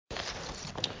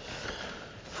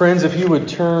Friends, if you would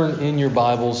turn in your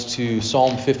Bibles to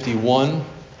Psalm 51.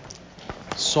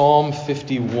 Psalm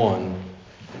 51.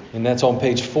 And that's on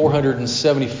page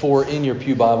 474 in your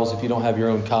pew Bibles if you don't have your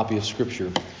own copy of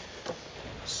Scripture.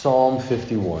 Psalm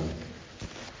 51.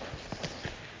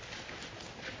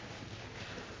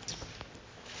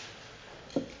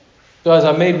 So as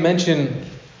I made mention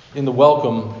in the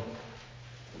welcome,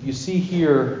 you see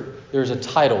here there's a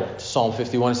title to Psalm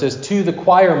 51. It says, "To the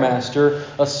choir master,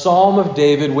 a psalm of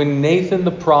David when Nathan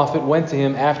the prophet went to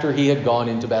him after he had gone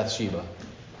into Bathsheba."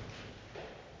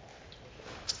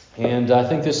 And I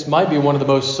think this might be one of the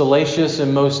most salacious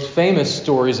and most famous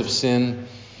stories of sin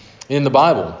in the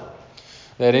Bible.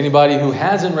 That anybody who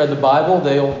hasn't read the Bible,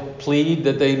 they'll plead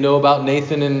that they know about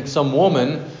Nathan and some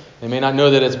woman. They may not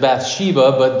know that it's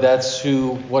Bathsheba, but that's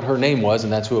what her name was,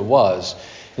 and that's who it was.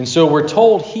 And so we're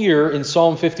told here in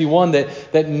Psalm 51 that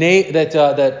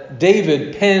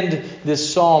David penned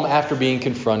this psalm after being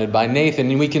confronted by Nathan.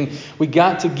 And we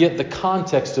got to get the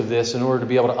context of this in order to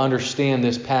be able to understand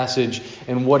this passage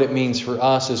and what it means for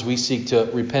us as we seek to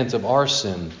repent of our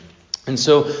sin. And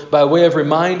so, by way of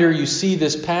reminder, you see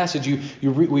this passage.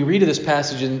 We read of this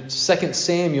passage in 2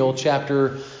 Samuel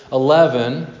chapter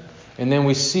 11. And then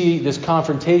we see this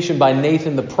confrontation by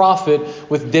Nathan the prophet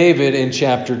with David in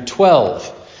chapter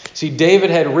 12. See,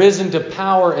 David had risen to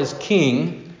power as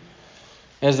king,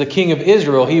 as the king of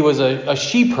Israel. He was a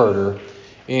sheep herder,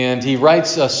 and he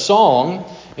writes a song,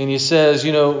 and he says,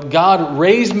 God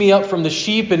raised me up from the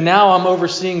sheep, and now I'm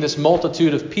overseeing this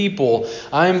multitude of people.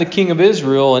 I am the king of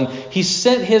Israel, and he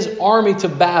sent his army to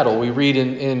battle. We read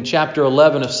in chapter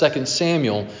 11 of 2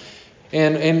 Samuel,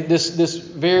 and this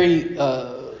very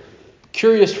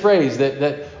curious phrase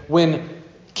that when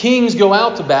kings go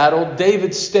out to battle,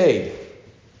 David stayed.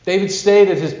 David stayed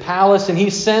at his palace, and he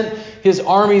sent his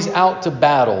armies out to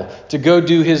battle, to go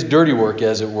do his dirty work,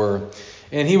 as it were.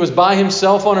 And he was by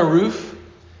himself on a roof.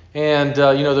 And,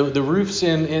 the roofs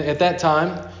at that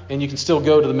time, and you can still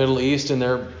go to the Middle East, and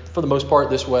they're, for the most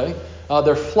part, this way.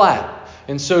 They're flat.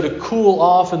 And so to cool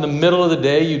off in the middle of the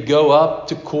day, you'd go up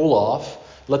to cool off,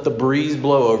 let the breeze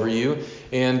blow over you.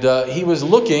 And he was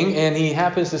looking, and he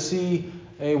happens to see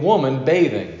a woman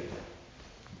bathing.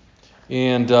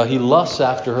 And he lusts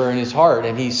after her in his heart,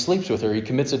 and he sleeps with her. He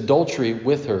commits adultery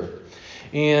with her.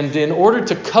 And in order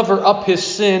to cover up his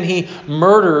sin, he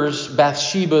murders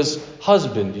Bathsheba's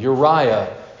husband, Uriah,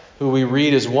 who we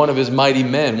read as one of his mighty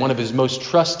men, one of his most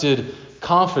trusted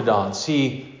confidants.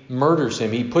 He murders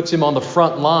him. He puts him on the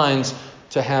front lines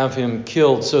to have him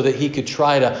killed so that he could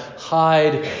try to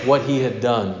hide what he had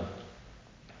done.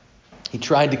 He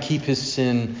tried to keep his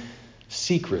sin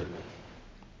secret.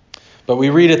 But we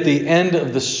read at the end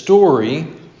of the story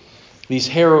these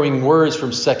harrowing words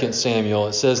from 2 Samuel.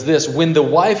 It says this: "When the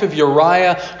wife of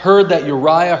Uriah heard that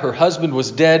Uriah, her husband, was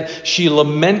dead, she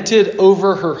lamented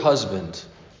over her husband.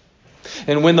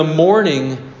 And when the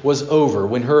mourning was over,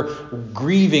 when her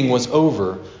grieving was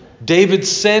over, David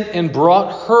sent and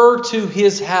brought her to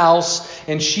his house,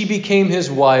 and she became his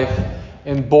wife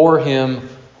and bore him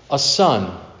a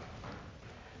son."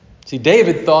 See,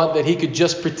 David thought that he could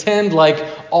just pretend like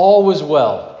all was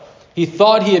well. He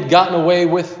thought he had gotten away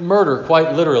with murder,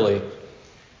 quite literally.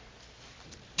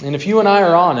 And if you and I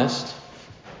are honest,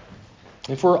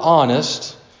 if we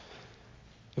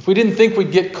didn't think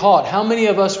we'd get caught, how many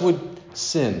of us would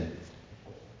sin?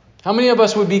 How many of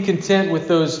us would be content with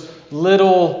those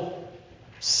little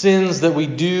sins that we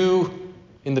do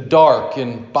in the dark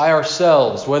and by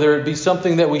ourselves, whether it be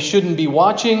something that we shouldn't be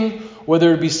watching,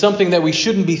 whether it be something that we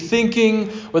shouldn't be thinking,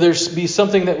 whether it be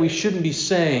something that we shouldn't be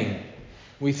saying?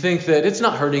 We think that it's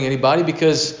not hurting anybody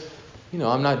because,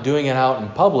 I'm not doing it out in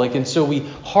public. And so we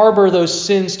harbor those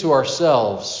sins to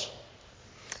ourselves.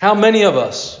 How many of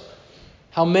us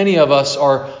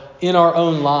are in our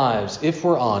own lives, if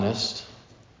we're honest,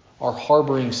 are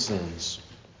harboring sins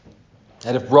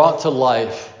that if brought to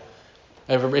light,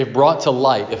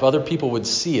 if other people would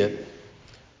see it,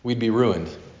 we'd be ruined.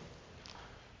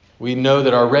 We know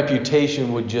that our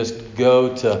reputation would just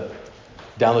go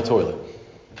down the toilet.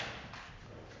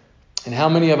 And how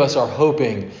many of us are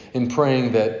hoping and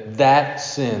praying that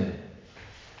sin,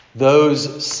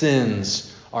 those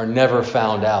sins are never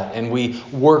found out, and we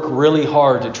work really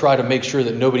hard to try to make sure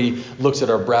that nobody looks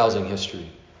at our browsing history,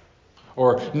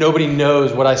 or nobody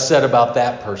knows what I said about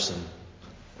that person?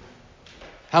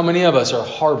 How many of us are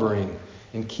harboring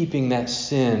and keeping that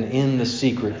sin in the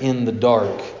secret, in the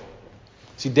dark?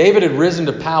 See, David had risen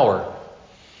to power,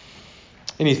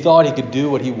 and he thought he could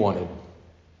do what he wanted.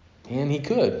 And he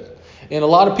could. And a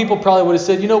lot of people probably would have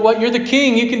said, you know what, you're the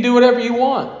king, you can do whatever you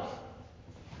want.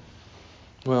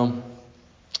 Well,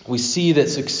 we see that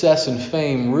success and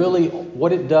fame really,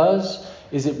 what it does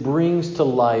is it brings to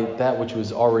light that which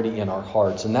was already in our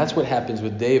hearts. And that's what happens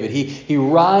with David. He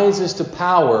rises to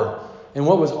power, and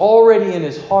what was already in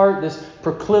his heart, this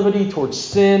proclivity towards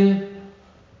sin,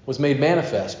 was made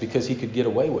manifest because he could get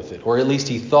away with it, or at least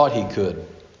he thought he could.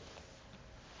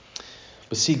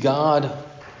 But see, God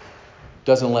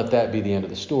doesn't let that be the end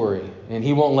of the story. And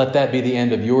he won't let that be the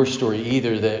end of your story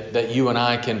either, that you and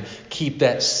I can keep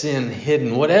that sin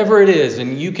hidden, whatever it is.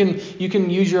 And you can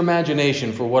use your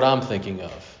imagination for what I'm thinking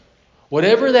of.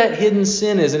 Whatever that hidden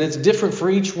sin is, and it's different for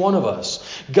each one of us,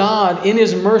 God, in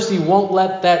his mercy, won't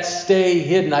let that stay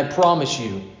hidden, I promise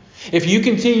you. If you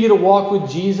continue to walk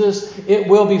with Jesus, it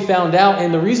will be found out.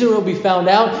 And the reason it will be found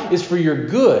out is for your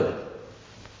good.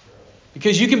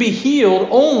 Because you can be healed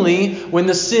only when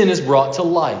the sin is brought to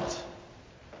light.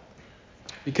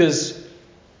 Because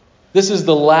this is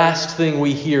the last thing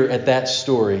we hear at that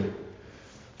story.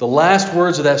 The last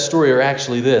words of that story are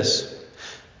actually this.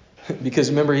 Because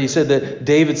remember, he said that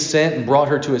David sent and brought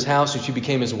her to his house and she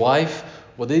became his wife.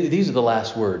 Well, these are the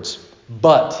last words.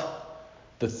 But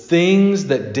the things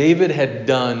that David had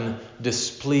done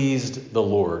displeased the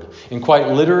Lord. And quite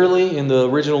literally in the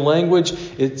original language,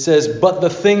 it says, but the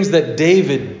things that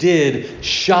David did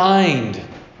shined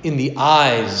in the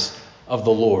eyes of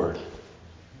the Lord.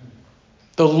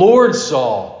 The Lord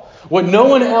saw. What no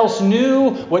one else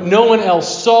knew, what no one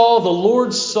else saw, the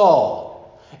Lord saw.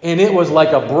 And it was like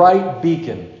a bright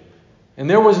beacon. And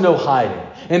there was no hiding.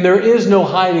 And there is no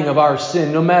hiding of our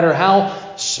sin, no matter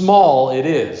how small it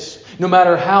is. No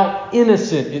matter how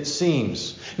innocent it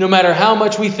seems. No matter how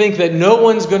much we think that no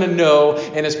one's going to know,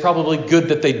 and it's probably good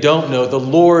that they don't know, the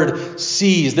Lord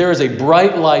sees. There is a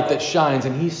bright light that shines,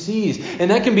 and he sees. And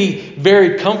that can be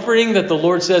very comforting that the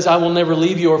Lord says, I will never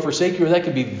leave you or forsake you, or that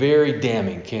can be very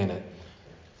damning, can it?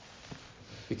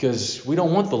 Because we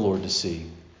don't want the Lord to see.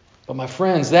 But my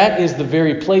friends, that is the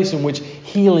very place in which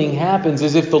healing happens,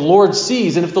 is if the Lord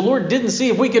sees. And if the Lord didn't see,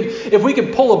 if we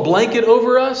could pull a blanket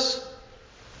over us,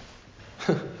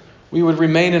 we would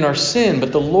remain in our sin,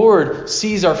 but the Lord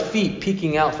sees our feet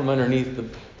peeking out from underneath the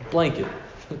blanket.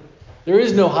 There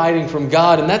is no hiding from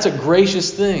God, and that's a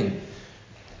gracious thing.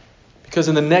 Because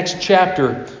in the next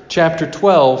chapter, chapter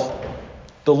 12,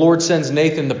 the Lord sends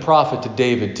Nathan the prophet to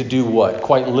David to do what?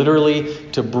 Quite literally,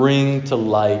 to bring to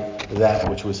light that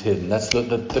which was hidden. That's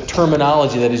the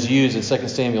terminology that is used in 2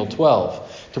 Samuel 12.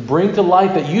 To bring to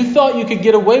light that you thought you could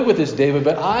get away with this, David,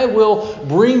 but I will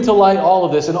bring to light all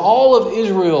of this, and all of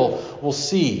Israel will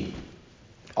see.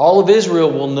 All of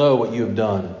Israel will know what you have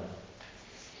done.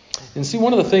 And see,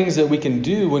 one of the things that we can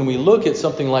do when we look at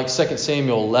something like 2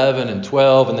 Samuel 11 and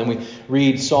 12, and then we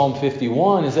read Psalm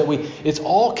 51, is that it's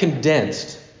all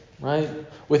condensed, right?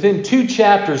 Within 2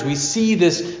 chapters, we see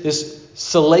this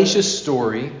salacious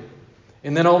story,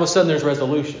 and then all of a sudden there's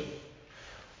resolution.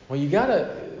 Well, you got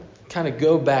to kind of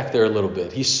go back there a little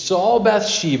bit. He saw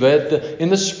Bathsheba in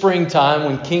the springtime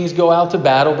when kings go out to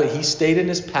battle, but he stayed in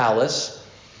his palace.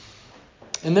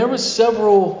 And there was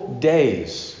several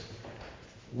days,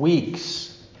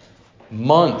 weeks,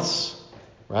 months,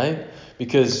 right?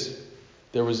 Because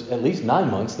there was at least 9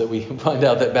 months that we find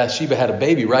out that Bathsheba had a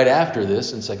baby right after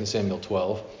this in 2 Samuel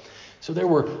 12. So there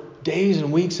were days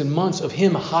and weeks and months of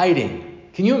him hiding.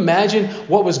 Can you imagine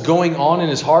what was going on in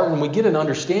his heart? And we get an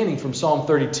understanding from Psalm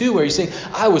 32 where he's saying,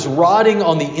 I was rotting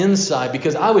on the inside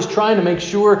because I was trying to make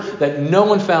sure that no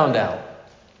one found out.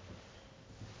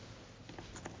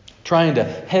 Trying to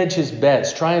hedge his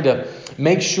bets, trying to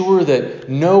make sure that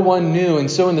no one knew. And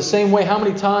so in the same way, how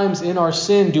many times in our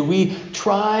sin do we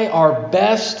try our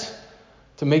best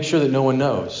to make sure that no one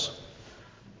knows?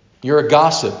 You're a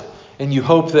gossip, and you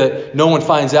hope that no one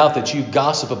finds out that you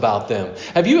gossip about them.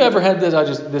 Have you ever had this?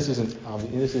 This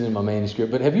isn't in my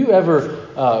manuscript, but have you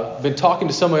ever been talking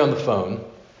to somebody on the phone?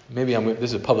 Maybe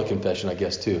this is a public confession, I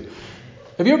guess, too.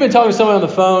 Have you ever been talking to someone on the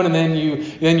phone, and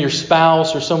then your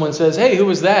spouse or someone says, "Hey, who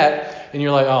was that?" And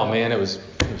you're like, "Oh man, it was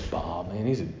Bob. Man,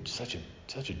 he's such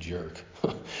a jerk."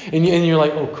 and you're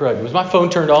like, "Oh crud, was my phone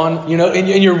turned on?" You know, and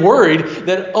you're worried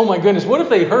that, oh my goodness, what if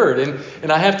they heard?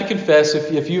 And I have to confess,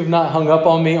 if you've not hung up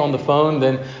on me on the phone,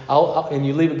 then I'll and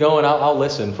you leave it going, I'll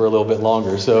listen for a little bit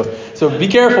longer. So be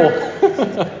careful.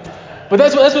 But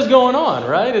that's what's going on,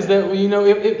 right? Is that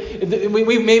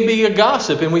we may be a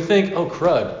gossip and we think, oh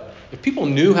crud, if people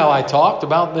knew how I talked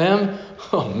about them,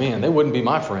 oh man, they wouldn't be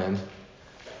my friend.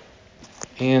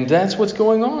 And that's what's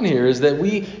going on here, is that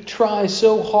we try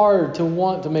so hard to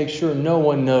want to make sure no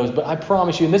one knows. But I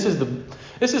promise you, and this is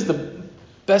the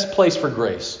best place for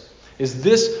grace, is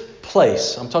this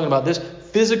place. I'm talking about this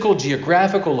physical,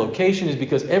 geographical location is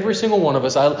because every single one of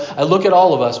us, I look at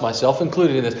all of us, myself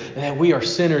included in this, and that we are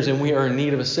sinners and we are in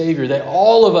need of a Savior, that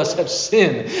all of us have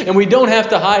sinned and we don't have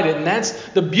to hide it. And that's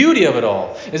the beauty of it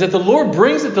all, is that the Lord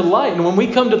brings it to light. And when we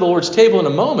come to the Lord's table in a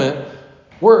moment,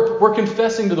 we're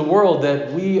confessing to the world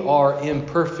that we are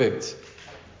imperfect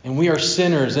and we are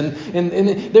sinners. And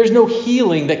there's no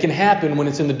healing that can happen when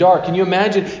it's in the dark. Can you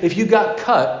imagine if you got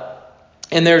cut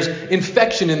and there's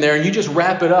infection in there and you just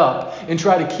wrap it up and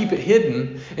try to keep it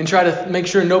hidden and try to make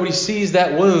sure nobody sees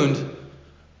that wound?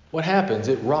 What happens?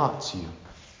 It rots you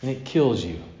and it kills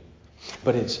you.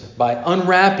 But it's by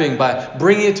unwrapping, by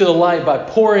bringing it to the light, by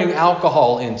pouring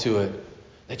alcohol into it,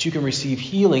 that you can receive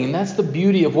healing. And that's the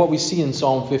beauty of what we see in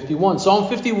Psalm 51. Psalm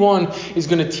 51 is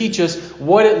going to teach us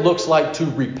what it looks like to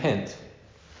repent.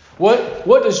 What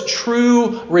does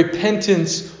true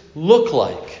repentance look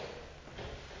like?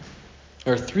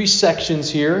 There are 3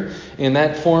 sections here, and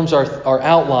that forms our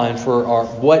outline for our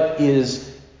what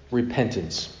is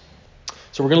repentance.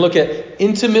 So we're going to look at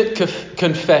intimate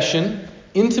confession.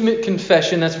 Intimate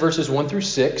confession, that's verses 1 through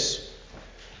 6.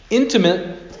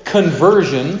 Intimate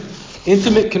conversion,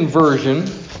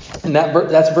 and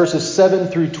that's verses 7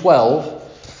 through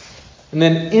 12. And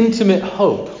then intimate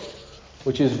hope,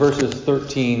 which is verses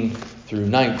 13 through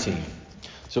 19.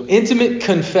 So intimate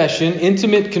confession,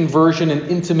 intimate conversion, and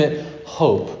intimate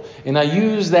hope. And I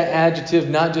use that adjective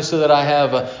not just so that I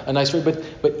have a nice word,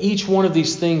 but each one of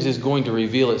these things is going to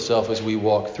reveal itself as we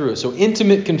walk through it. So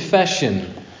intimate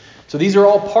confession. So these are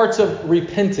all parts of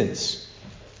repentance.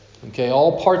 Okay,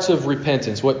 all parts of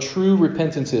repentance, what true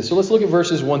repentance is. So let's look at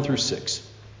verses 1 through 6.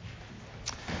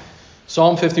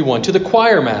 Psalm 51. To the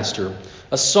choir master,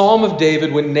 a psalm of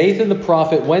David when Nathan the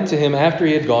prophet went to him after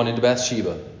he had gone into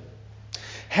Bathsheba.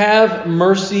 Have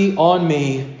mercy on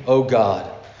me, O God.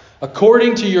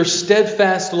 According to your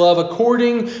steadfast love,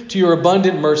 according to your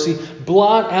abundant mercy,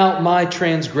 blot out my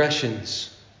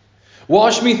transgressions.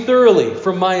 Wash me thoroughly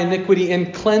from my iniquity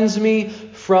and cleanse me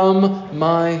from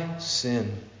my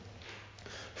sin.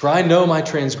 For I know my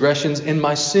transgressions, and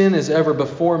my sin is ever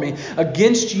before me.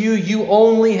 Against you, you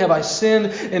only have I sinned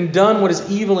and done what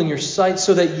is evil in your sight,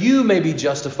 so that you may be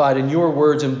justified in your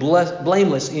words and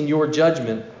blameless in your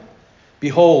judgment.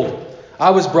 Behold, I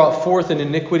was brought forth in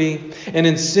iniquity, and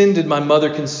in sin did my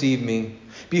mother conceive me.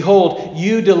 Behold,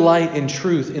 you delight in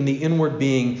truth in the inward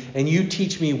being, and you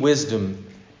teach me wisdom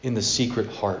in the secret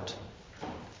heart.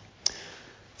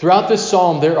 Throughout this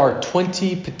psalm, there are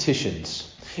 20 petitions.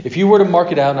 If you were to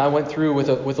mark it out, and I went through with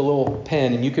a little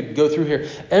pen, and you could go through here,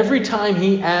 every time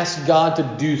he asks God to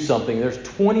do something, there's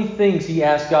 20 things he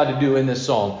asks God to do in this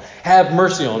psalm. Have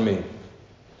mercy on me.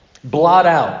 Blot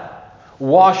out.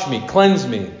 Wash me. Cleanse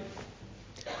me.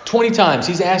 20 times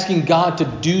he's asking God to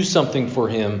do something for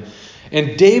him.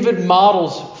 And David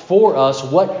models for us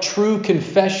what true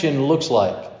confession looks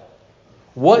like.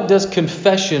 What does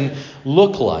confession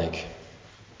look like?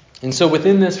 And so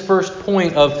within this first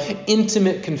point of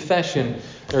intimate confession,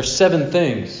 there are 7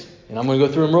 things. And I'm going to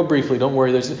go through them real briefly. Don't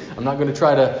worry. I'm not going to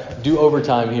try to do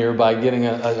overtime here by getting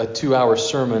a 2-hour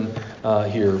sermon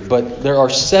here. But there are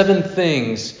 7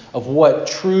 things of what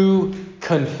true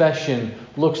confession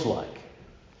looks like.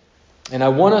 And I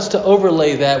want us to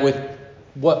overlay that with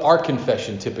what our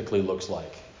confession typically looks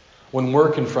like when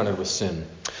we're confronted with sin.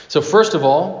 So first of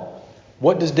all,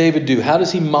 what does David do? How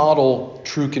does he model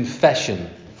true confession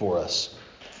for us?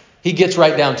 He gets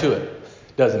right down to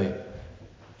it, doesn't he?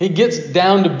 He gets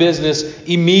down to business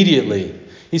immediately.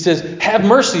 He says, have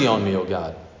mercy on me, O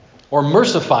God. Or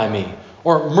mercify me.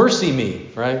 Or mercy me,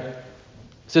 right? He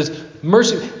says,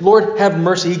 mercy, Lord, have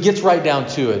mercy. He gets right down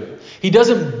to it. He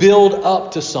doesn't build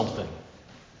up to something.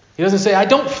 He doesn't say, I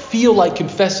don't feel like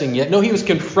confessing yet. No, he was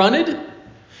confronted. And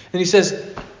he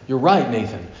says, you're right,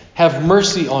 Nathan. Have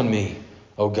mercy on me,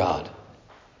 O God.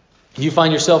 You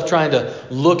find yourself trying to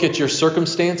look at your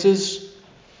circumstances,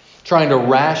 trying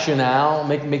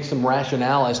to make some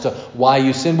rationale as to why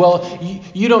you sin. Well,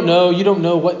 you don't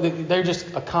know what they're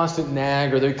just a constant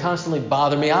nag, or they constantly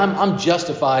bother me. I'm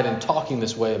justified in talking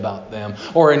this way about them,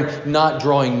 or in not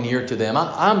drawing near to them.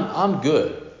 I'm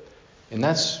good. And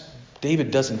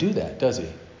David doesn't do that, does he?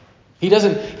 He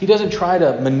doesn't try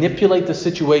to manipulate the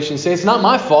situation and say, it's not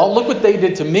my fault. Look what they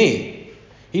did to me.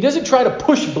 He doesn't try to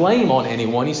push blame on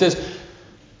anyone. He says,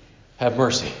 have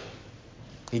mercy.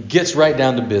 He gets right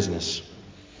down to business.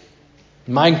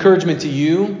 My encouragement to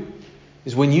you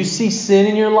is when you see sin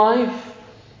in your life,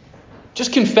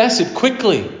 just confess it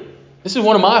quickly. This is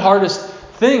one of my hardest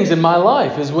things in my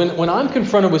life, is when I'm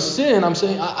confronted with sin, I'm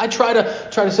saying, I try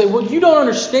to say, well, you don't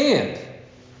understand.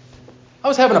 I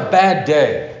was having a bad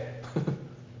day.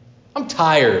 I'm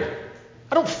tired.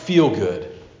 I don't feel good.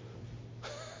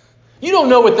 You don't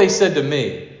know what they said to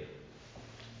me.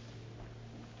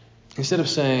 Instead of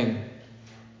saying,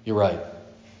 you're right.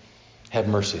 Have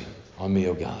mercy on me,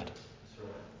 O God.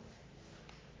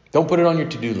 Don't put it on your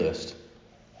to-do list.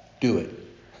 Do it.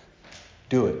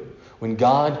 Do it. When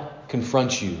God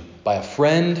confronts you by a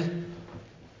friend,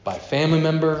 by a family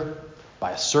member,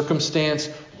 by a circumstance,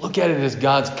 look at it as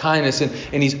God's kindness.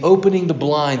 And He's opening the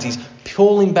blinds. He's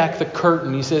pulling back the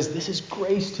curtain. He says, this is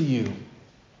grace to you.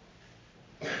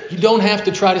 You don't have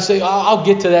to try to say, I'll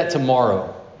get to that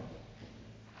tomorrow.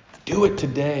 Do it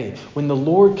today. When the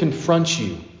Lord confronts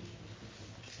you,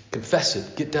 confess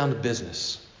it. Get down to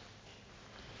business.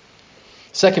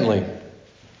 Secondly,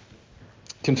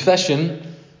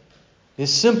 confession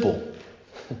is simple.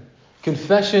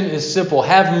 Confession is simple.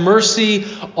 Have mercy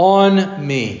on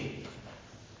me.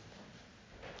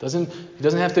 He doesn't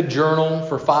have to journal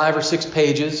for 5 or 6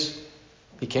 pages.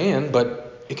 He can,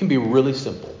 but it can be really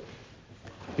simple.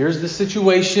 Here's the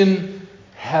situation.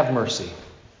 Have mercy.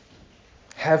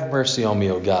 Have mercy on me,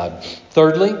 O God.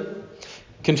 Thirdly,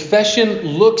 confession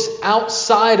looks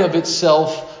outside of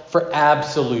itself for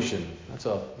absolution. That's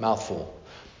a mouthful.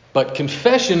 But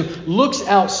confession looks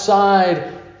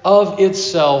outside of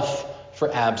itself for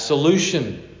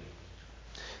absolution.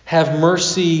 Have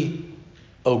mercy,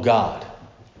 O God.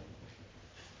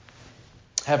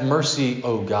 Have mercy,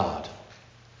 O God.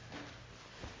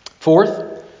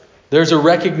 Fourth, there's a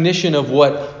recognition of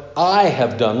what I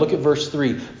have done. Look at verse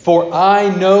 3. For I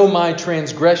know my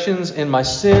transgressions and my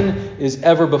sin is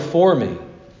ever before me.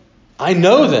 I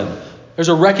know them. There's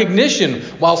a recognition.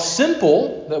 While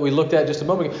simple, that we looked at just a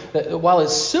moment ago, that while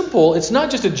it's simple, it's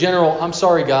not just a general, I'm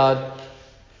sorry, God.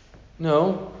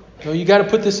 No, you got to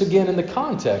put this again in the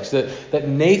context. That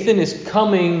Nathan is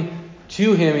coming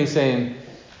to him. He's saying,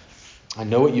 I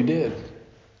know what you did.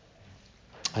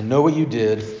 I know what you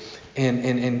did.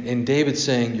 And David's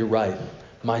saying, you're right.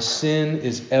 My sin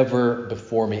is ever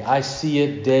before me. I see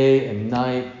it day and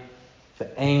night.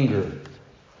 The anger.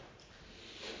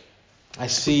 I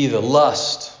see the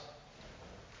lust.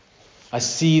 I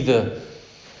see the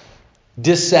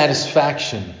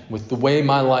dissatisfaction with the way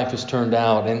my life has turned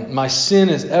out. And my sin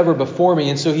is ever before me.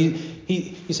 And so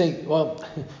he's saying, well,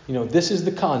 this is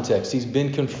the context. He's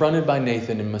been confronted by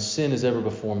Nathan and my sin is ever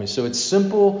before me. So it's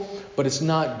simple, but it's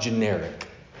not generic.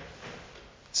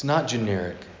 It's not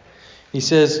generic. He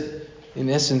says, in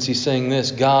essence, he's saying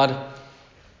this, God,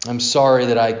 I'm sorry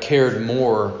that I cared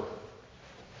more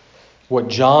what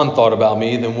John thought about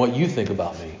me than what you think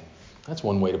about me. That's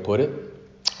one way to put it.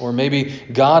 Or maybe,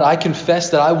 God, I confess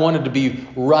that I wanted to be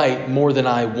right more than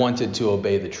I wanted to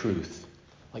obey the truth.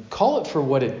 Like, call it for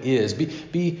what it is.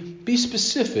 Be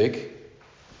specific,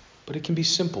 but it can be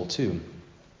simple too.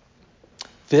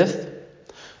 Fifth,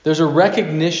 there's a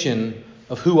recognition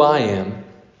of who I am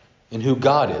and who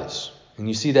God is. And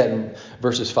you see that in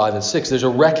verses 5 and 6. There's a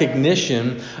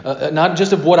recognition, not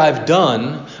just of what I've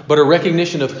done, but a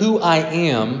recognition of who I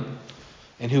am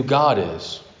and who God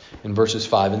is. In verses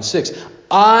 5 and 6.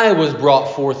 I was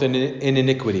brought forth in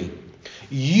iniquity.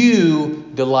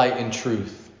 You delight in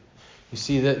truth. You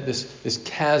see that this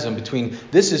chasm between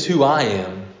this is who I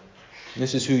am, and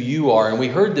this is who you are. And we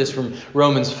heard this from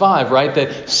Romans 5, right?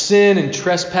 That sin and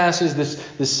trespasses,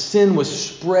 this sin was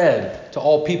spread to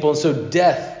all people. And so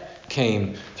death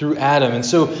came through Adam. And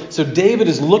so David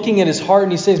is looking at his heart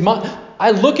and he says,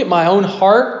 I look at my own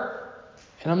heart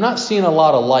and I'm not seeing a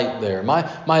lot of light there.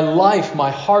 My life,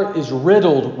 my heart is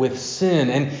riddled with sin.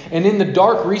 And in the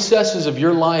dark recesses of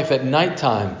your life at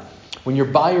nighttime, when you're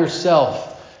by yourself,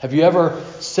 have you ever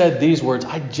said these words,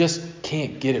 I just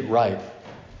can't get it right.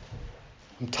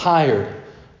 I'm tired.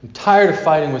 I'm tired of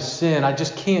fighting with sin. I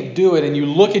just can't do it. And you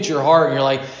look at your heart and you're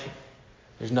like,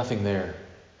 there's nothing there.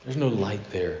 There's no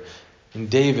light there. And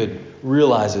David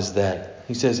realizes that.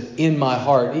 He says, in my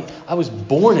heart, I was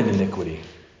born in iniquity.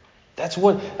 That's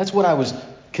what I was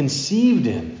conceived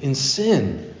in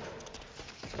sin.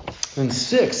 And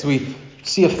sixth, we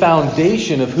see a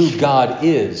foundation of who God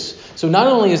is. So not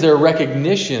only is there a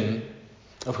recognition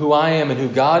of who I am and who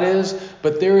God is,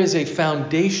 but there is a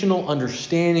foundational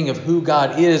understanding of who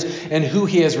God is and who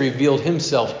He has revealed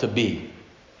Himself to be.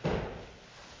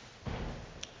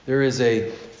 There is a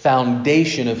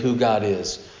foundation of who God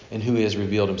is and who He has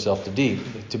revealed Himself to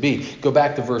be. Go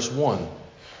back to verse 1.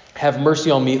 Have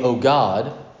mercy on me, O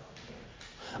God,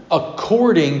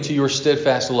 according to your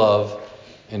steadfast love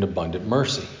and abundant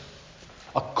mercy.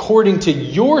 according to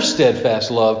your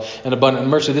steadfast love and abundant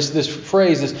mercy. This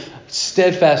phrase, this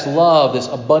steadfast love, this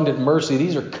abundant mercy,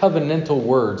 these are covenantal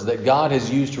words that God has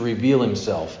used to reveal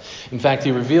himself. In fact,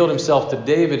 he revealed himself to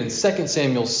David in 2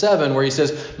 Samuel 7, where he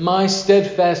says, my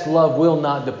steadfast love will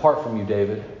not depart from you,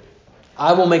 David.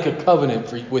 I will make a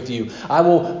covenant with you. I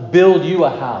will build you a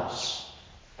house.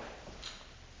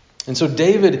 And so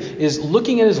David is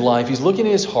looking at his life. He's looking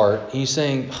at his heart. He's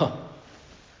saying,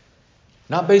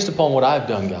 not based upon what I've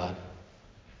done, God,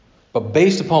 but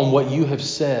based upon what you have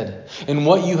said and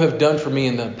what you have done for me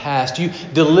in the past. You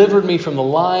delivered me from the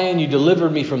lion. You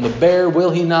delivered me from the bear.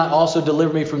 Will he not also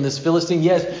deliver me from this Philistine?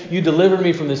 Yes, you delivered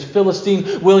me from this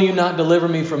Philistine. Will you not deliver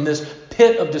me from this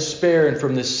pit of despair and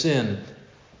from this sin?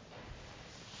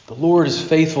 The Lord is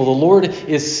faithful. The Lord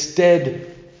is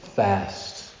steadfast.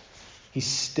 He's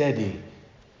steady.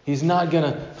 He's not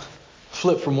going to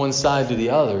flip from one side to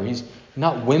the other. He's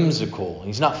not whimsical.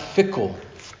 He's not fickle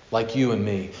like you and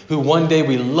me, who one day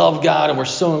we love God and we're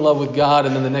so in love with God,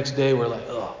 and then the next day we're like,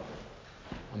 oh,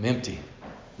 I'm empty.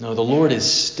 No, the Lord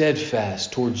is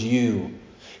steadfast towards you.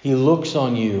 He looks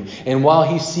on you. And while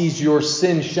he sees your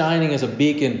sin shining as a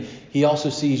beacon, he also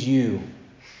sees you.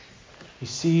 He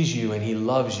sees you and he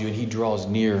loves you and he draws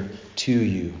near to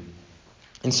you.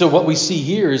 And so what we see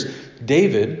here is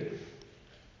David,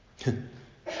 and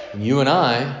you and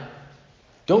I,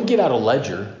 don't get out a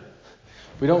ledger.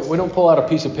 We don't pull out a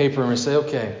piece of paper and we say,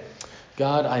 okay,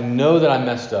 God, I know that I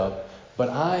messed up, but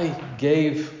I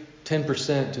gave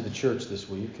 10% to the church this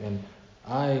week, and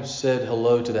I said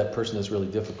hello to that person that's really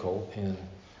difficult, and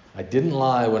I didn't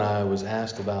lie when I was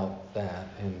asked about that,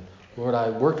 and Lord,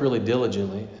 I worked really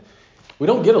diligently. We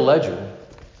don't get a ledger,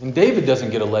 and David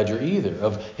doesn't get a ledger either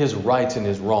of his rights and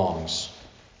his wrongs.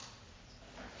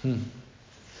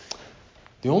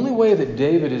 The only way that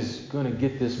David is going to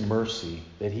get this mercy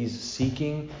that he's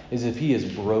seeking is if he is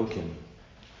broken.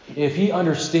 If he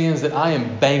understands that I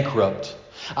am bankrupt.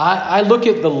 I look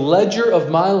at the ledger of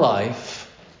my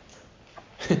life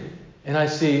and I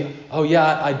see, oh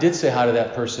yeah, I did say hi to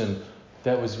that person.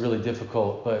 That was really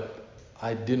difficult, but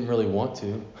I didn't really want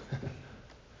to.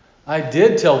 I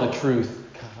did tell the truth,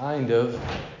 kind of,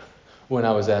 when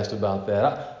I was asked about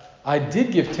that. I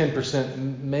did give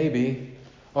 10% maybe.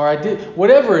 Or I did,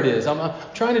 whatever it is. I'm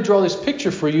trying to draw this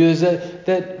picture for you is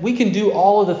that we can do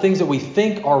all of the things that we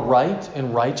think are right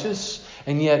and righteous,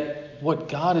 and yet what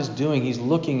God is doing, he's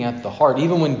looking at the heart.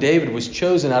 Even when David was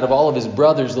chosen out of all of his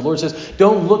brothers, the Lord says,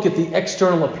 don't look at the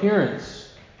external appearance,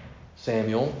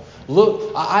 Samuel.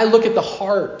 I look at the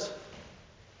heart.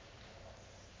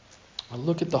 I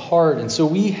look at the heart. And so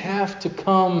we have to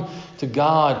come to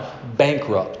God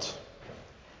bankrupt,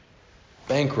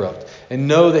 and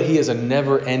know that he is a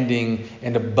never-ending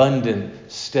and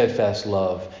abundant, steadfast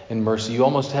love and mercy. You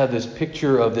almost have this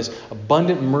picture of this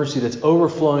abundant mercy that's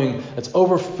overflowing, that's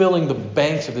overfilling the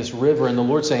banks of this river, and the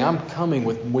Lord saying, I'm coming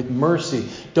with mercy.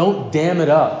 Don't dam it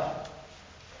up.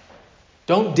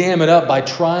 Don't dam it up by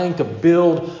trying to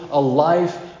build a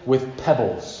life with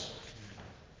pebbles.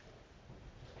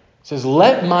 It says,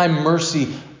 let my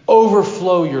mercy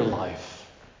overflow your life.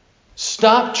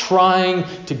 Stop trying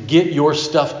to get your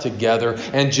stuff together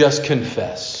and just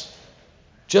confess.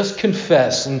 Just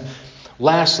confess. And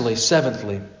lastly,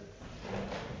 seventhly,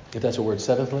 if that's a word,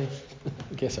 seventhly?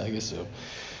 I guess so.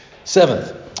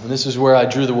 Seventh, and this is where I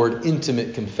drew the word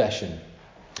intimate confession,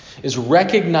 is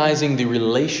recognizing the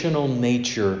relational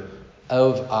nature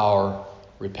of our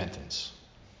repentance.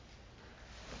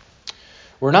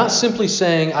 We're not simply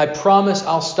saying, I promise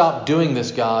I'll stop doing this,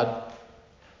 God.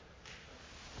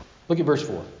 Look at verse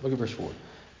 4.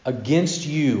 Against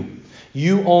you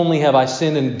only have I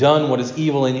sinned and done what is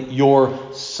evil in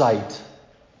your sight.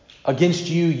 Against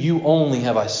you only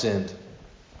have I sinned.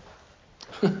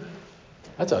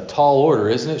 That's a tall order,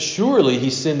 isn't it? Surely he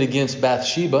sinned against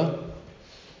Bathsheba.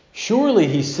 Surely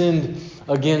he sinned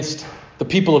against the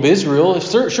people of Israel.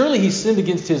 Surely he sinned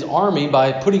against his army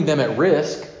by putting them at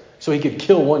risk so he could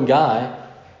kill one guy.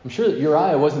 I'm sure that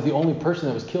Uriah wasn't the only person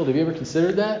that was killed. Have you ever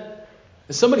considered that?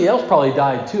 Somebody else probably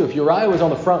died too. If Uriah was on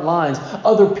the front lines,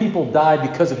 other people died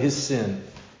because of his sin.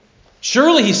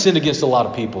 Surely he sinned against a lot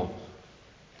of people.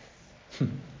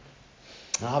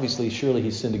 Obviously, surely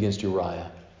he sinned against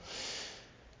Uriah.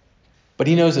 But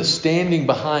he knows that standing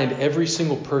behind every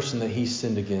single person that he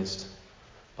sinned against,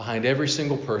 behind every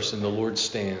single person, the Lord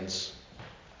stands.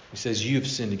 He says, you've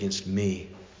sinned against me.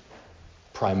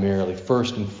 Primarily,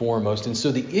 first and foremost. And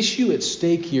so the issue at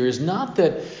stake here is not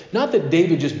that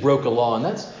David just broke a law. And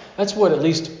that's what, at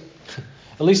least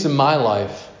in my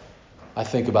life, I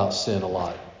think about sin a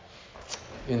lot.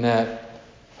 In that,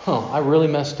 I really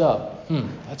messed up.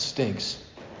 That stinks.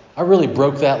 I really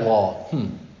broke that law.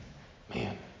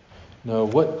 Man. No,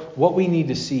 what we need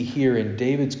to see here in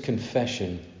David's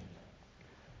confession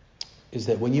is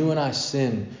that when you and I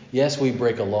sin, yes, we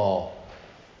break a law,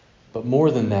 but more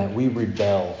than that, we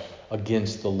rebel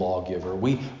against the lawgiver.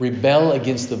 We rebel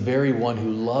against the very one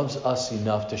who loves us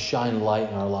enough to shine light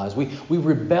in our lives. We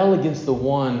rebel against the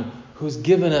one who's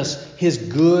given us his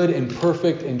good and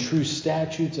perfect and true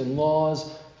statutes and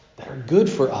laws that are good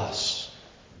for us.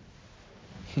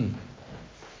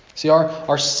 See,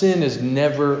 our sin is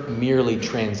never merely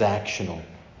transactional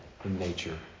in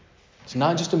nature. It's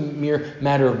not just a mere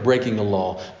matter of breaking the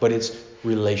law, but it's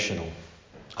relational.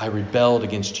 I rebelled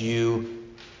against you.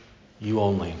 You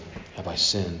only have I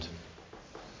sinned.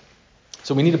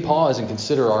 So we need to pause and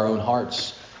consider our own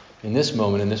hearts in this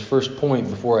moment, in this first point,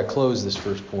 before I close this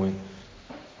first point.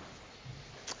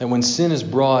 And when sin is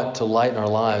brought to light in our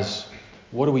lives,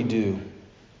 what do?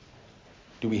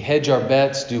 Do we hedge our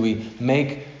bets? Do we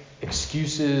make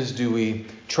excuses? Do we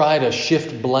try to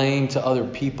shift blame to other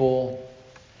people?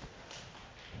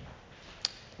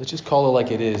 Let's just call it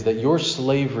like it is, that your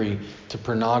slavery to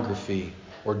pornography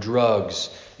or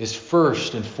drugs is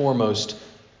first and foremost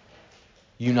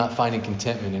you not finding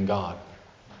contentment in God.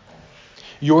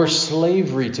 Your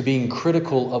slavery to being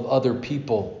critical of other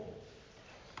people,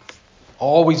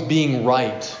 always being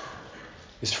right,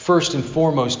 is first and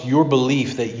foremost your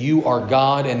belief that you are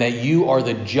God and that you are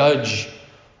the judge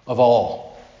of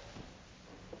all.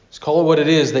 Let's call it what it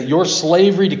is, that your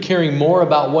slavery to caring more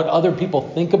about what other people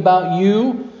think about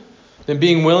you than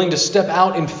being willing to step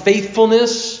out in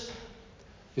faithfulness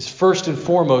is first and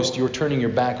foremost you're turning your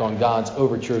back on God's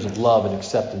overtures of love and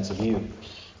acceptance of you.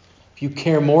 If you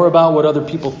care more about what other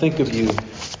people think of you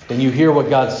than you hear what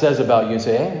God says about you and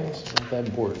say, hey, it's not that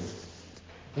important.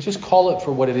 Let's just call it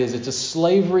for what it is. It's a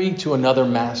slavery to another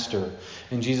master.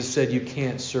 And Jesus said you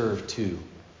can't serve two.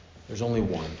 There's only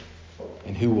one.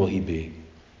 And who will he be?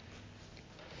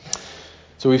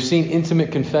 So we've seen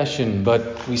intimate confession,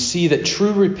 but we see that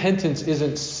true repentance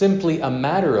isn't simply a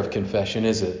matter of confession,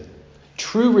 is it?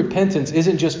 True repentance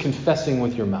isn't just confessing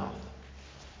with your mouth.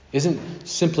 Isn't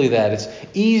simply that. It's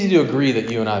easy to agree that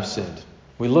you and I have sinned.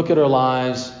 We look at our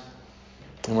lives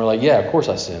and we're like, yeah, of course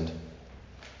I sinned.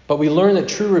 But we learn that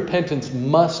true repentance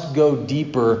must go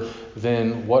deeper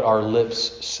than what our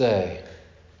lips say.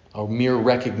 A mere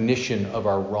recognition of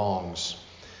our wrongs.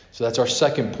 So that's our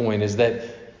second point, is that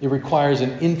it requires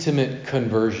an intimate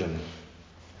conversion.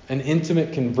 An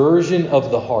intimate conversion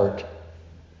of the heart.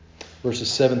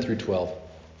 Verses 7 through 12.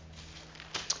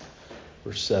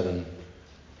 Verse 7.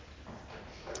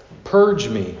 Purge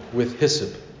me with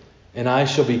hyssop, and I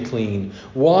shall be clean.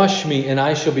 Wash me, and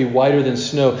I shall be whiter than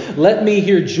snow. Let me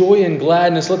hear joy and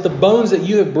gladness. Let the bones that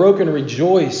you have broken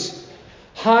rejoice.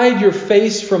 Hide your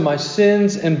face from my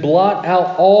sins and blot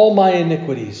out all my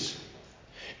iniquities.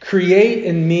 Create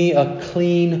in me a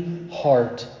clean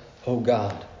heart, O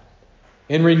God,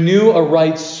 and renew a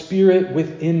right spirit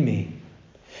within me.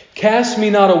 Cast me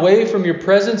not away from your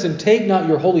presence, and take not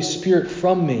your Holy Spirit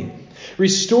from me.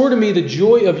 Restore to me the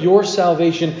joy of your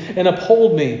salvation, and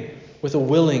uphold me with a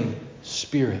willing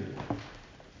spirit.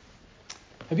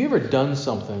 Have you ever done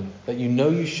something that you know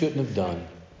you shouldn't have done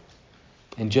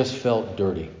and just felt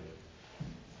dirty?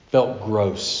 Felt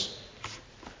gross?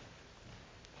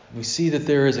 We see that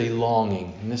there is a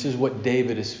longing, and this is what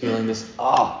David is feeling,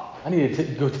 I need to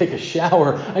go take a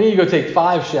shower. I need to go take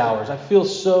 5 showers. I feel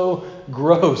so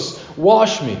gross.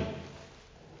 Wash me.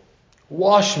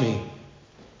 Wash me.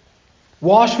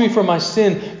 Wash me from my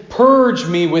sin. Purge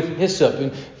me with hyssop.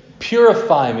 And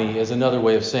purify me is another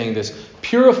way of saying this.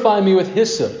 Purify me with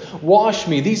hyssop. Wash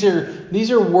me. These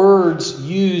are words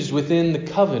used within the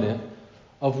covenant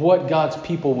of what God's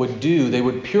people would do. They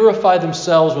would purify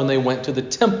themselves when they went to the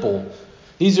temple.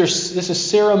 This is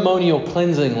ceremonial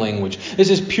cleansing language. This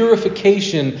is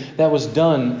purification that was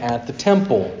done at the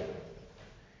temple.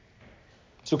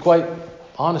 So quite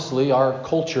honestly, our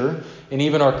culture and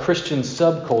even our Christian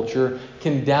subculture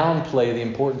can downplay the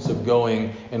importance of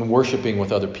going and worshiping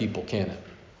with other people, can it?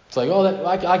 It's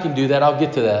like, I can do that. I'll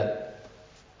get to that.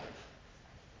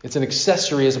 It's an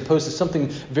accessory as opposed to something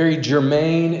very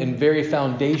germane and very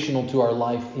foundational to our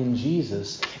life in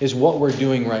Jesus is what we're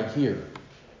doing right here.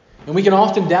 And we can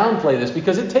often downplay this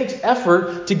because it takes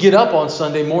effort to get up on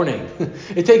Sunday morning.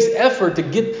 It takes effort to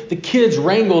get the kids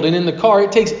wrangled and in the car.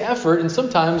 It takes effort, and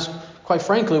sometimes, quite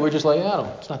frankly, we're just like,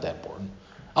 it's not that important.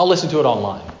 I'll listen to it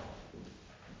online.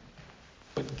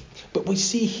 But we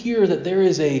see here that there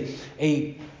is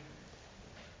a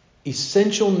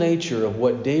essential nature of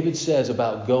what David says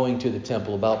about going to the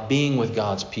temple, about being with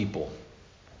God's people.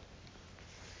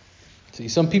 It's See,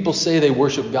 some people say they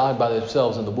worship God by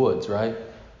themselves in the woods, right?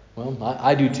 Well,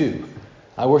 I do too.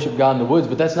 I worship God in the woods,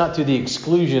 but that's not to the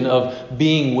exclusion of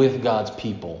being with God's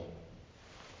people.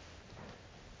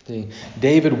 See,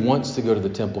 David wants to go to the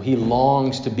temple. He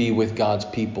longs to be with God's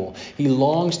people. He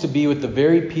longs to be with the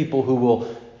very people who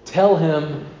will tell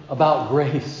him about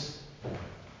grace.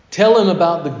 Tell him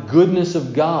about the goodness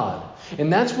of God.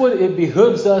 And that's what it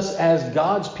behooves us as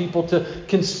God's people to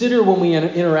consider when we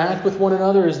interact with one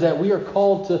another, is that we are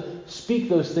called to speak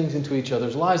those things into each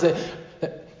other's lives.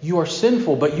 That you are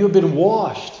sinful, but you have been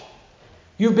washed.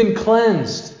 You've been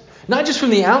cleansed. Not just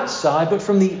from the outside, but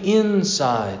from the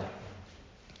inside.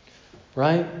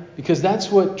 Right? Because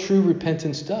that's what true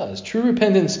repentance does. True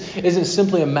repentance isn't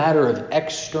simply a matter of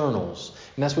externals.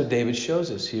 And that's what David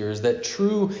shows us here, is that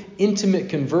true intimate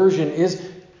conversion is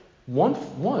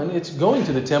one, it's going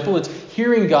to the temple, it's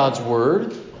hearing God's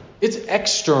word, it's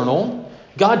external.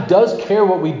 God does care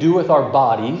what we do with our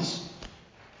bodies.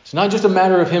 It's not just a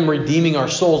matter of Him redeeming our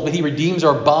souls, but He redeems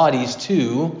our bodies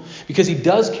too, because He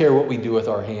does care what we do with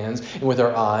our hands and with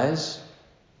our eyes.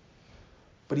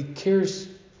 But He cares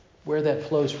where that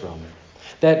flows from.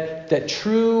 That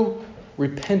true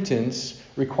repentance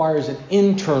requires an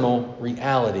internal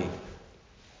reality.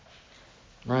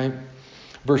 Right?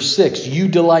 Verse 6, you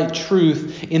delight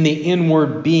truth in the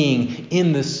inward being,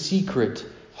 in the secret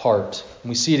heart. And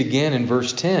we see it again in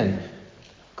verse 10.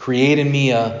 Create in me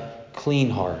a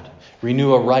clean heart.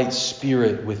 Renew a right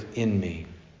spirit within me.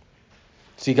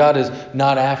 See, God is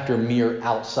not after mere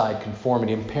outside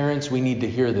conformity. And parents, we need to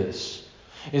hear this.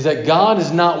 Is that God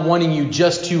is not wanting you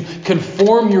just to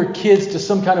conform your kids to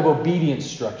some kind of obedience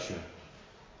structure.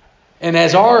 And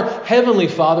as our Heavenly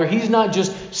Father, He's not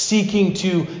just seeking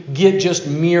to get just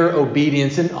mere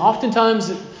obedience. And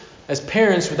oftentimes, as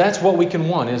parents, that's what we can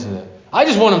want, isn't it? I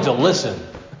just want them to listen.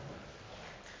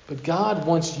 But God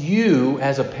wants you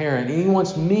as a parent, and He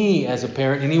wants me as a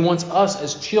parent, and He wants us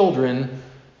as children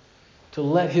to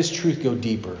let His truth go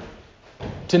deeper.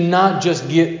 To not just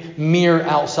get mere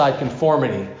outside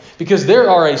conformity. Because there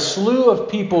are a slew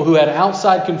of people who had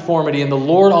outside conformity, and the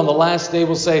Lord on the last day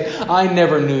will say, I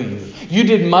never knew you. You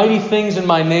did mighty things in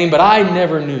my name, but I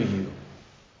never knew you.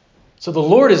 So the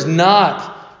Lord is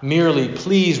not merely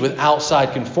pleased with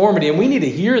outside conformity, and we need to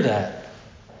hear that.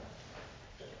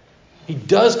 He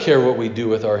does care what we do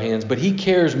with our hands, but He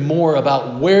cares more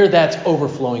about where that's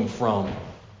overflowing from.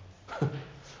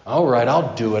 All right,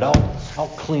 I'll do it.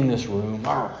 I'll clean this room.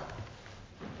 No.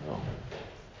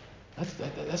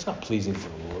 That's not pleasing to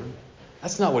the Lord.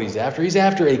 That's not what He's after. He's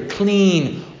after a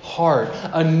clean heart,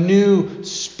 a new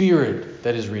spirit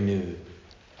that is renewed.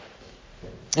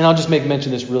 And I'll just make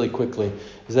mention of this really quickly,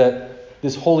 is that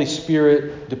this Holy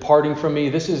Spirit departing from me,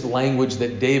 this is language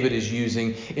that David is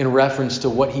using in reference to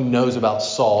what he knows about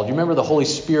Saul. Do you remember the Holy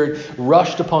Spirit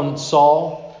rushed upon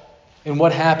Saul? And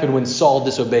what happened when Saul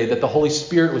disobeyed? That the Holy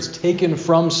Spirit was taken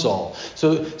from Saul.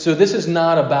 So this is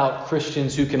not about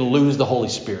Christians who can lose the Holy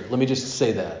Spirit. Let me just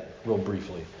say that real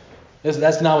briefly.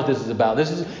 That's not what this is about.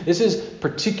 This is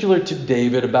particular to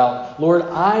David about, Lord,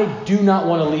 I do not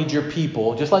want to lead your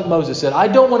people. Just like Moses said, I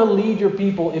don't want to lead your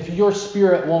people if your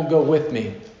Spirit won't go with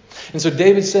me. And so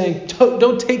David's saying,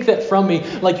 don't take that from me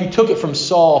like you took it from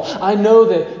Saul. I know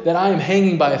that I am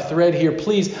hanging by a thread here.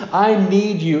 Please, I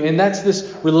need you. And that's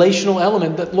this relational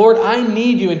element that, Lord, I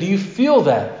need you. And do you feel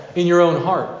that in your own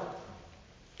heart?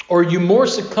 Or you more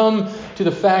succumb to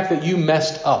the fact that you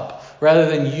messed up rather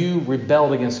than you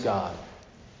rebelled against God?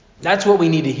 That's what we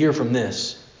need to hear from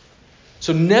this.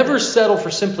 So never settle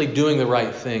for simply doing the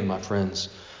right thing, my friends.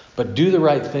 But do the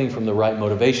right thing from the right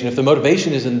motivation. If the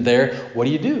motivation isn't there, what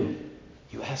do?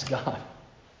 You ask God.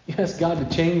 You ask God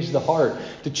to change the heart,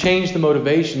 to change the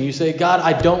motivation. You say, God,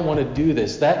 I don't want to do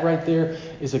this. That right there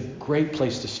is a great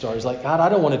place to start. It's like, God, I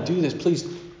don't want to do this. Please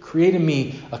create in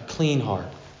me a clean heart.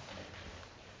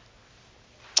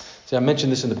 See, I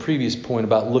mentioned this in the previous point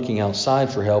about looking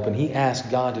outside for help, and he asked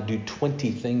God to do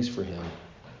 20 things for him.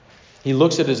 He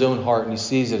looks at his own heart and he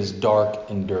sees it as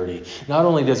dark and dirty. Not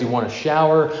only does he want a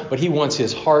shower, but he wants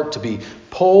his heart to be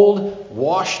pulled,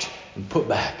 washed, and put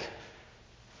back.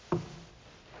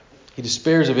 He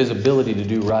despairs of his ability to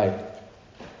do right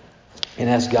and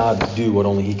asks God to do what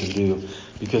only He can do.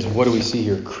 Because what do we see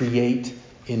here? Create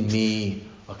in me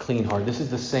a clean heart. This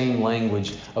is the same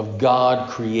language of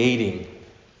God creating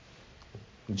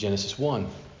in Genesis 1.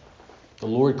 The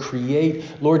Lord,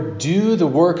 do the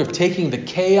work of taking the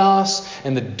chaos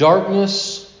and the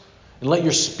darkness and let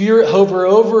your Spirit hover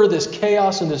over this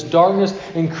chaos and this darkness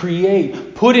and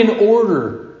create. Put in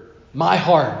order my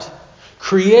heart.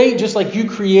 Create just like you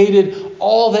created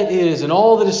all that is and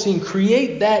all that is seen.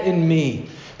 Create that in me.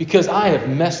 because I have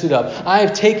messed it up. I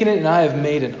have taken it and I have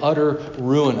made an utter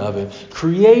ruin of it.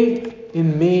 Create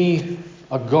in me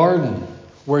a garden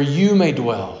where you may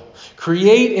dwell.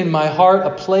 Create in my heart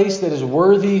a place that is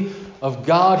worthy of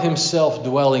God himself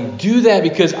dwelling. Do that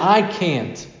because I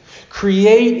can't.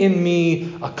 Create in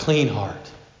me a clean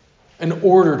heart, an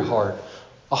ordered heart,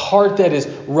 a heart that is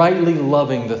rightly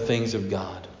loving the things of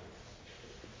God.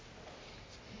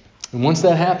 And once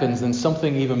that happens, then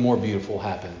something even more beautiful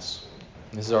happens.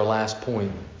 This is our last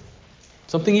point.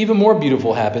 Something even more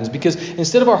beautiful happens because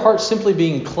instead of our hearts simply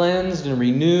being cleansed and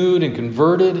renewed and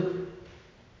converted,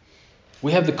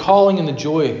 we have the calling and the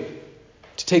joy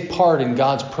to take part in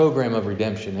God's program of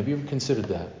redemption. Have you ever considered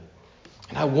that?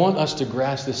 And I want us to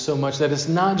grasp this so much that it's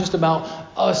not just about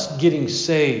us getting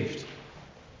saved,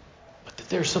 but that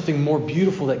there's something more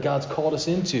beautiful that God's called us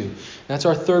into. And that's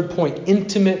our third point,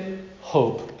 intimate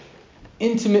hope.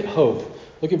 Intimate hope.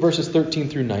 Look at verses 13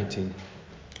 through 19.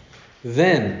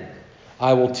 Then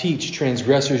I will teach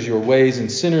transgressors your ways,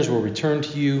 and sinners will return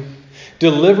to you.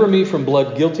 Deliver me from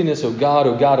blood guiltiness, O God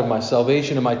of my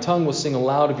salvation, and my tongue will sing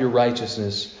aloud of your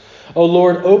righteousness. O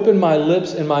Lord, open my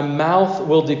lips, and my mouth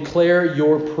will declare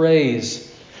your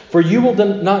praise. For you will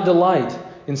not delight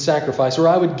in sacrifice, or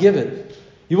I would give it.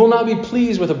 You will not be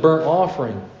pleased with a burnt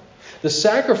offering. The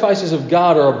sacrifices of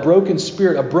God are a broken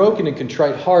spirit, a broken and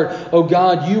contrite heart. O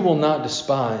God, you will not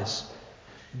despise.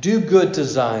 Do good to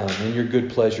Zion in your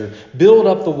good pleasure. Build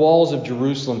up the walls of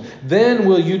Jerusalem. Then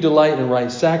will you delight in right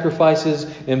sacrifices,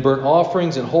 in burnt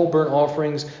offerings and whole burnt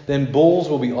offerings. Then bulls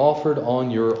will be offered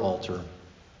on your altar.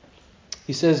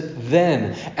 He says,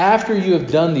 then, after you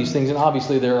have done these things, and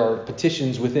obviously there are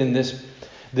petitions within this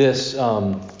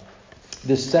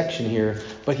section here,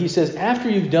 but he says, after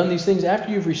you've done these things,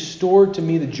 after you've restored to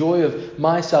me the joy of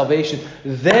my salvation,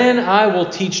 then I will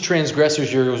teach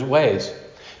transgressors your ways.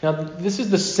 Now, this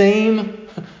is the same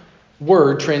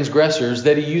word, transgressors,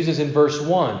 that he uses in verse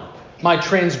 1. My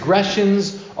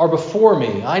transgressions are before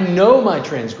me. I know my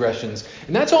transgressions.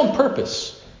 And that's on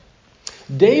purpose.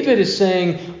 David is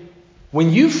saying, when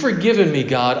you've forgiven me,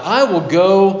 God, I will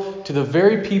go to the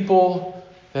very people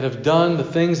that have done the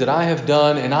things that I have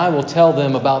done, and I will tell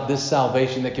them about this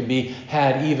salvation that can be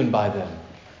had even by them.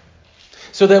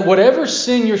 So that whatever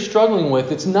sin you're struggling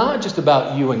with, it's not just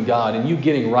about you and God and you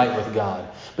getting right with God,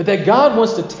 but that God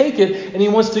wants to take it and he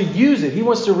wants to use it. He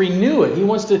wants to renew it. He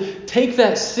wants to take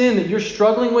that sin that you're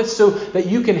struggling with so that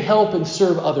you can help and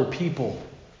serve other people.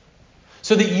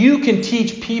 So that you can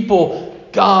teach people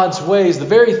God's ways, the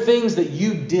very things that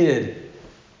you did.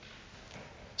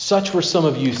 Such were some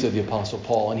of you, said the Apostle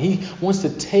Paul. And he wants to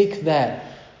take that.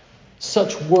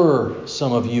 Such were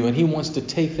some of you. And he wants to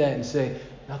take that and say,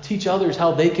 now teach others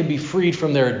how they can be freed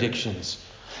from their addictions.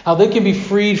 How they can be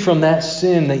freed from that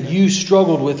sin that you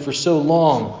struggled with for so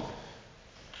long.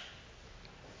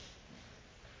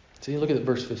 So you look at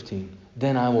verse 15.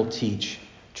 Then I will teach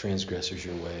transgressors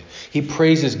your way. He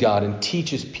praises God and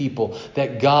teaches people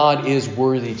that God is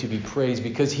worthy to be praised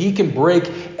because he can break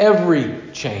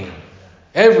every chain,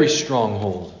 every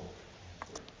stronghold.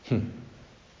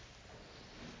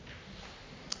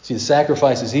 See, the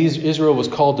sacrifices Israel was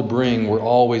called to bring were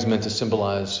always meant to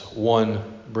symbolize one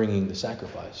bringing the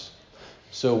sacrifice.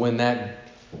 So when that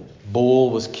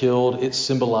bull was killed, it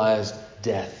symbolized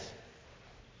death.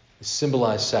 It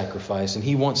symbolized sacrifice. And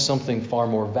he wants something far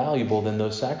more valuable than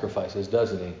those sacrifices,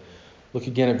 doesn't he? Look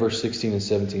again at verse 16 and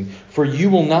 17. For you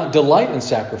will not delight in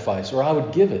sacrifice, or I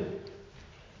would give it.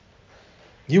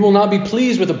 You will not be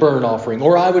pleased with a burnt offering,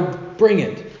 or I would bring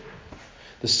it.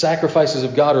 The sacrifices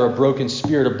of God are a broken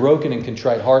spirit, a broken and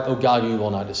contrite heart. Oh God, you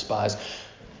will not despise.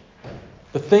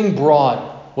 The thing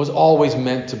brought was always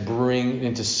meant to bring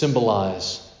and to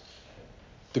symbolize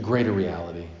the greater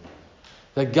reality.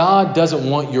 That God doesn't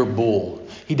want your bull.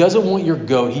 He doesn't want your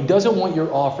goat. He doesn't want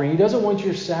your offering. He doesn't want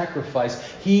your sacrifice.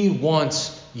 He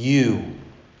wants you.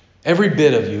 Every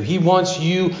bit of you. He wants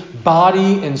you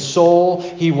body and soul.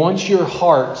 He wants your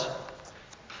heart.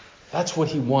 That's what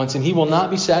he wants. And he will not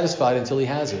be satisfied until he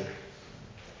has it.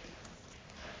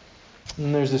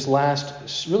 And there's this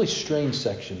last really strange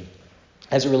section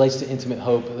as it relates to intimate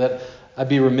hope that I'd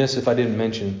be remiss if I didn't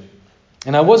mention.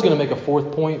 And I was going to make a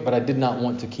fourth point, but I did not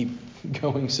want to keep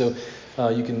going. So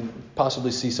you can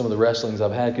possibly see some of the wrestlings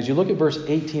I've had. Because you look at verse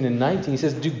 18 and 19. He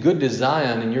says, do good to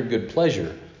Zion in your good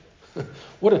pleasure.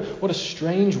 What a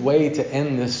strange way to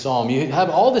end this psalm. You have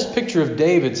all this picture of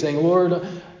David saying, Lord,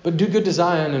 but do good to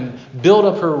Zion and build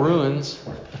up her ruins.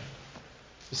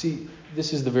 You see,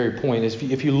 this is the very point.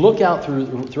 If you look out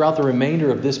throughout the remainder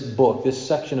of this book, this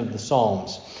section of the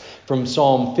Psalms, from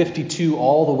Psalm 52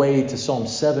 all the way to Psalm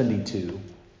 72,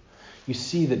 you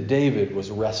see that David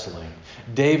was wrestling.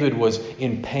 David was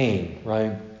in pain,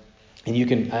 right?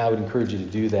 And I would encourage you to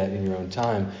do that in your own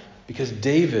time, because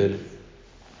David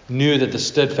knew that the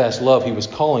steadfast love he was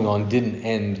calling on didn't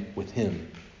end with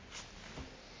him.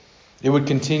 It would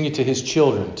continue to his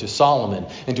children, to Solomon,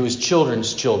 and to his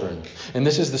children's children. And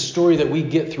this is the story that we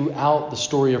get throughout the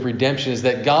story of redemption, is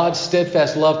that God's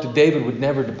steadfast love to David would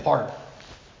never depart.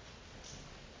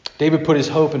 David put his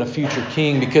hope in a future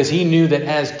king because he knew that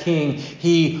as king,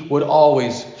 he would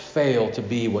always fail to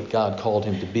be what God called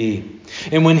him to be.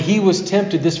 And when he was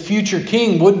tempted, this future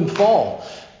king wouldn't fall.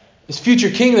 This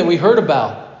future king that we heard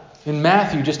about in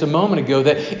Matthew just a moment ago,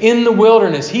 that in the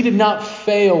wilderness, he did not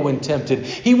fail when tempted.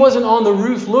 He wasn't on the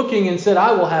roof looking and said,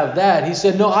 I will have that. He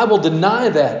said, no, I will deny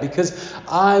that because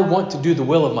I want to do the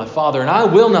will of my Father, and I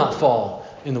will not fall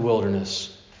in the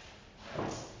wilderness.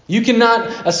 You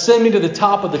cannot ascend me to the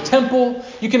top of the temple.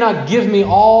 You cannot give me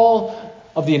all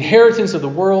of the inheritance of the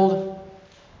world.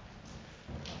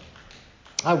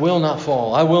 I will not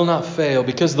fall. I will not fail,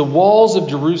 because the walls of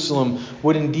Jerusalem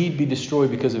would indeed be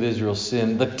destroyed because of Israel's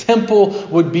sin. The temple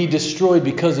would be destroyed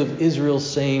because of Israel's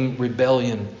same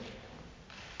rebellion.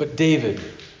 But David,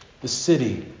 the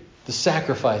city, the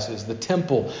sacrifices, the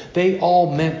temple, they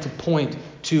all meant to point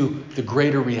to the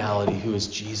greater reality, who is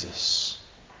Jesus.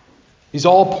 These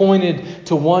all pointed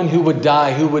to one who would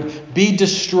die, who would be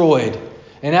destroyed,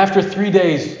 and after 3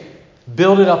 days,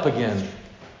 build it up again.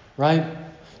 Right?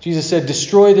 Jesus said,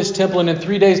 destroy this temple, and in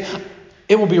 3 days,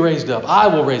 it will be raised up. I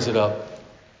will raise it up.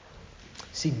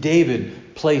 See,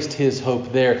 David placed his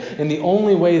hope there. And the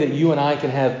only way that you and I can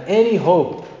have any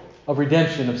hope of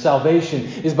redemption, of salvation,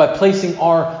 is by placing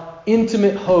our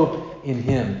intimate hope in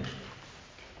him.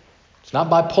 It's not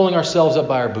by pulling ourselves up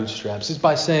by our bootstraps. It's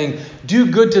by saying,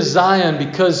 do good to Zion,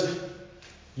 because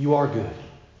you are good.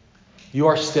 You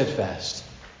are steadfast.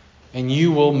 And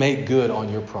you will make good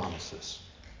on your promises.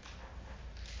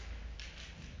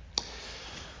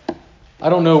 I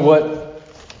don't know what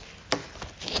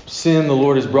sin the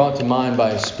Lord has brought to mind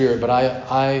by His Spirit, but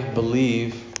I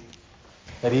believe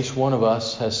that each one of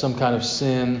us has some kind of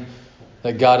sin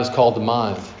that God has called to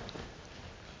mind.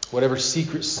 Whatever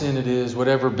secret sin it is,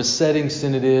 whatever besetting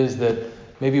sin it is that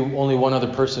maybe only one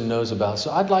other person knows about. So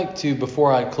I'd like to,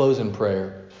 before I close in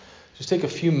prayer, just take a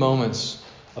few moments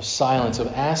of silence, of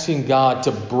asking God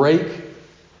to break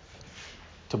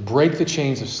the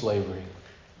chains of slavery.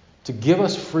 To give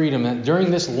us freedom, that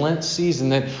during this Lent season,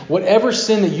 that whatever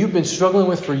sin that you've been struggling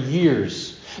with for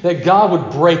years, that God would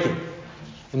break it.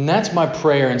 And that's my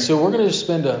prayer. And so we're going to just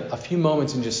spend a few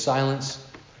moments in just silence,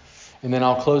 and then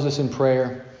I'll close this in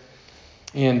prayer.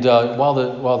 And while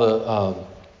the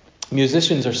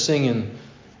musicians are singing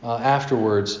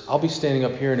afterwards, I'll be standing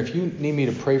up here, and if you need me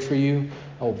to pray for you,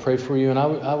 I will pray for you. And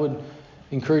I would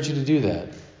encourage you to do that.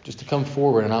 Just to come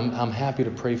forward, and I'm happy to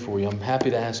pray for you. I'm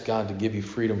happy to ask God to give you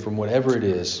freedom from whatever it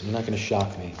is. You're not going to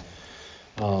shock me.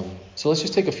 So let's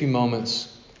just take a few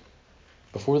moments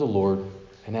before the Lord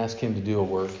and ask Him to do a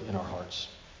work in our hearts.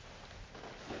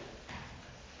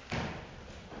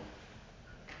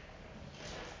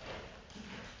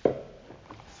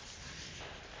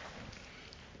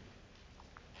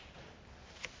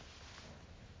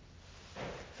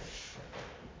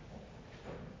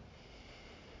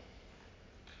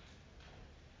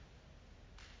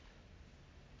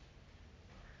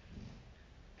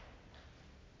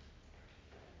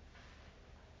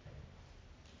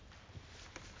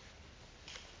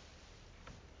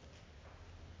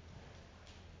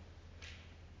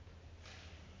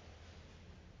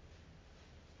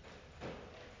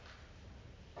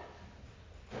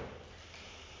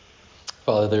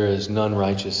 Father, there is none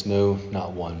righteous, no,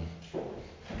 not one.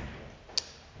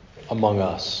 Among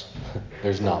us,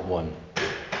 there's not one.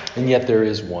 And yet there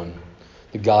is one,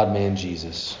 the God-man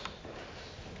Jesus,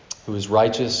 who is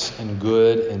righteous and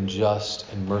good and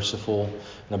just and merciful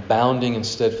and abounding in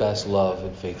steadfast love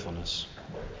and faithfulness.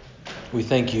 We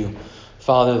thank you,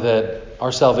 Father, that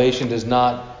our salvation does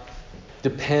not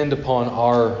depend upon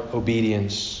our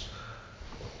obedience,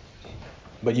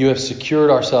 but you have secured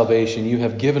our salvation. You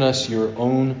have given us your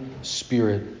own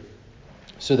Spirit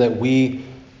so that we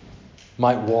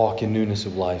might walk in newness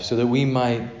of life, so that we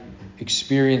might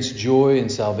experience joy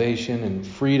and salvation and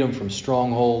freedom from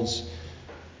strongholds,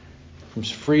 from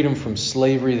freedom from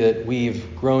slavery that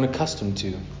we've grown accustomed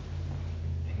to.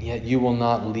 And yet you will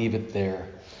not leave it there.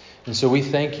 And so we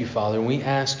thank you, Father, and we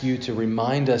ask you to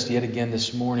remind us yet again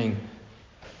this morning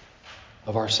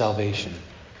of our salvation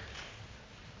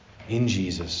in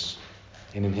Jesus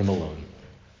and in Him alone.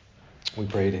 We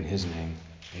pray it in His name.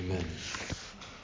 Amen.